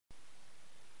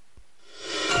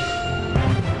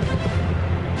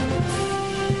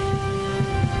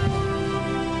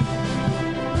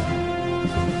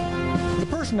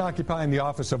occupying the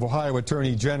office of Ohio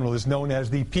Attorney General is known as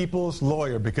the people's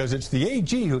lawyer because it's the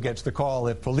AG who gets the call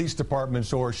if police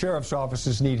departments or sheriff's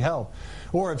offices need help,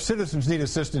 or if citizens need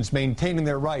assistance maintaining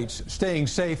their rights, staying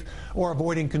safe, or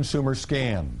avoiding consumer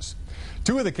scams.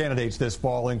 Two of the candidates this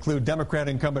fall include Democrat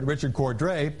incumbent Richard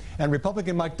Cordray and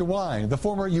Republican Mike DeWine, the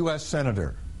former U.S.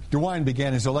 Senator. DeWine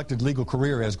began his elected legal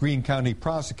career as Greene County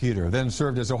prosecutor, then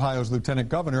served as Ohio's lieutenant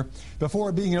governor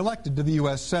before being elected to the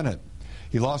U.S. Senate.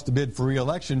 He lost the bid for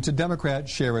re-election to Democrat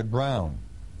Sherrod Brown.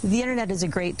 The internet is a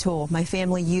great tool. My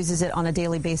family uses it on a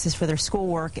daily basis for their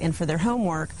schoolwork and for their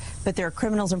homework, but there are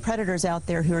criminals and predators out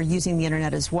there who are using the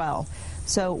internet as well.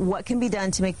 So what can be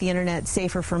done to make the internet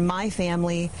safer for my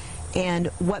family, and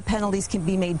what penalties can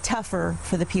be made tougher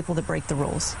for the people that break the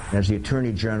rules? As the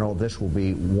Attorney General, this will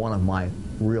be one of my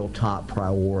real top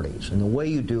priorities. And the way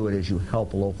you do it is you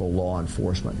help local law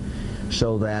enforcement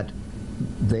so that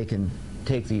they can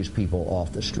take these people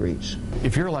off the streets.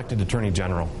 If you're elected Attorney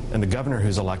General and the governor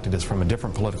who's elected is from a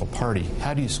different political party,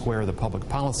 how do you square the public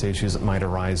policy issues that might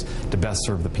arise to best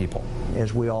serve the people?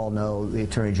 As we all know, the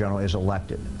Attorney General is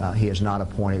elected. He is not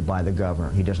appointed by the governor.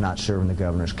 He does not serve in the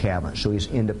governor's cabinet, so he's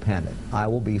independent. I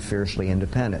will be fiercely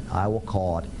independent. I will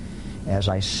call it as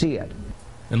I see it.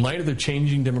 In light of the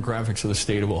changing demographics of the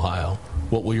state of Ohio,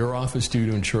 what will your office do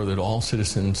to ensure that all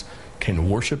citizens can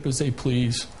worship as they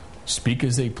please, speak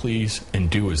as they please, and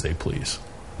do as they please?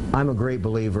 I'm a great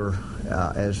believer,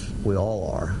 as we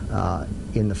all are,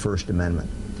 in the First Amendment.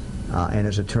 And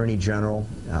as Attorney General,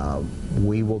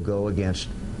 we will go against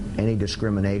any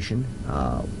discrimination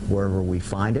wherever we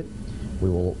find it. We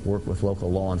will work with local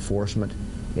law enforcement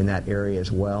in that area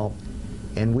as well.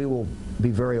 And we will be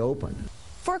very open.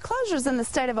 Foreclosures in the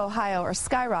state of Ohio are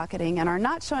skyrocketing and are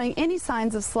not showing any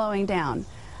signs of slowing down.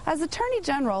 As Attorney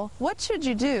General, what should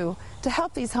you do to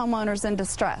help these homeowners in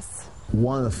distress?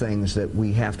 One of the things that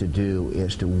we have to do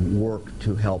is to work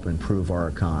to help improve our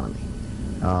economy.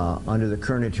 Under the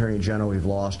current Attorney General, we've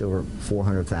lost over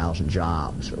 400,000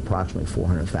 jobs, or approximately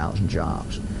 400,000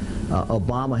 jobs.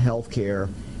 Obama health care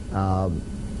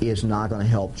is not going to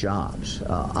help jobs.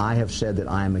 I have said that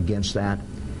I am against that.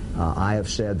 I have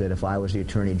said that if I was the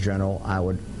Attorney General, I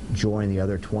would join the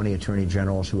other 20 Attorney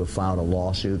Generals who have filed a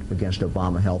lawsuit against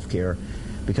Obama health care,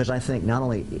 because I think not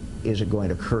only is it going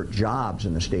to hurt jobs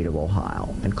in the state of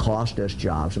Ohio and cost us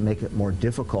jobs and make it more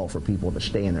difficult for people to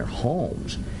stay in their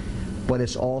homes, but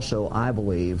it's also, I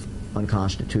believe,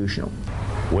 unconstitutional.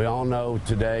 We all know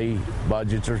today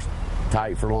budgets are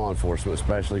tight for law enforcement,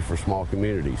 especially for small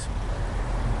communities.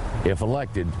 If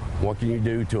elected, what can you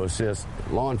do to assist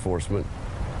law enforcement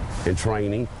in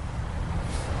training,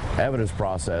 evidence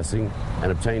processing,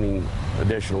 and obtaining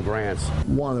additional grants?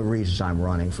 One of the reasons I'm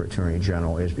running for Attorney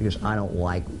General is because I don't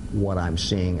like what I'm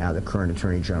seeing out of the current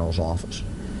Attorney General's office,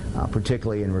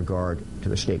 particularly in regard to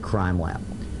the State Crime Lab.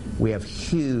 We have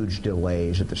huge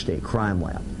delays at the State Crime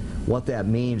Lab. What that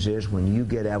means is when you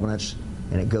get evidence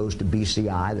and it goes to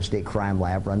BCI, the State Crime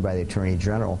Lab run by the Attorney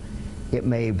General, it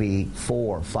may be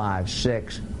 4, 5,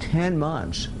 6, 10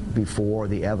 months before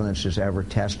the evidence is ever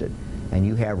tested and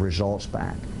you have results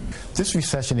back. This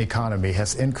recession economy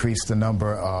has increased the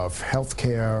number of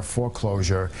healthcare,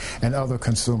 foreclosure, and other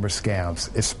consumer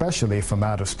scams, especially from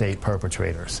out-of-state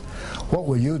perpetrators. What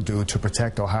will you do to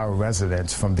protect Ohio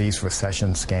residents from these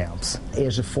recession scams?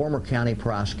 As a former county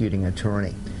prosecuting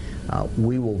attorney,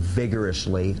 we will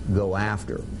vigorously go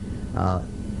after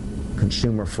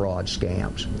consumer fraud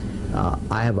scams.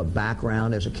 I have a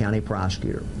background as a county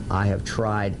prosecutor. I have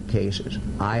tried cases.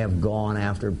 I have gone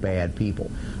after bad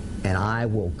people. And I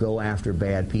will go after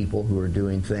bad people who are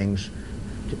doing things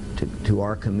to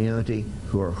our community,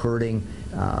 who are hurting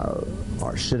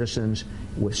our citizens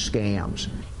with scams.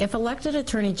 If elected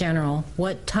Attorney General,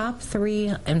 what top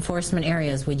 3 enforcement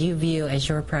areas would you view as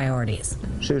your priorities?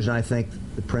 Susan, I think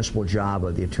the principal job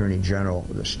of the Attorney General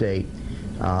of the state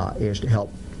is to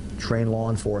help train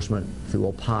law enforcement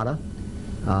through OPATA,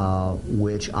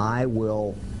 which I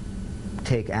will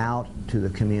take out to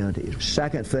the communities.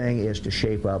 Second thing is to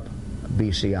shape up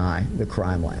BCI, the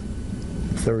crime lab.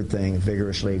 Third thing,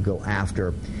 vigorously go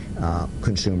after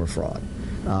consumer fraud.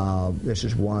 This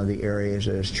is one of the areas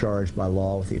that is charged by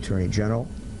law with the Attorney General.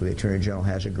 The Attorney General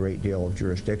has a great deal of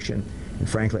jurisdiction, and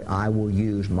frankly, I will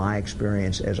use my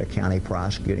experience as a county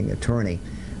prosecuting attorney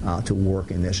to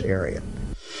work in this area.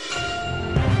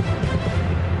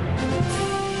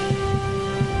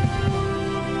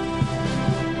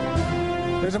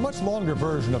 There's a much longer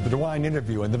version of the DeWine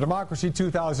interview in the Democracy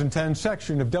 2010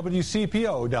 section of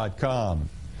WCPO.com.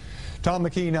 Tom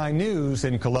Mckee, 9 News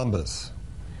in Columbus.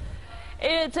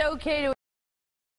 It's okay to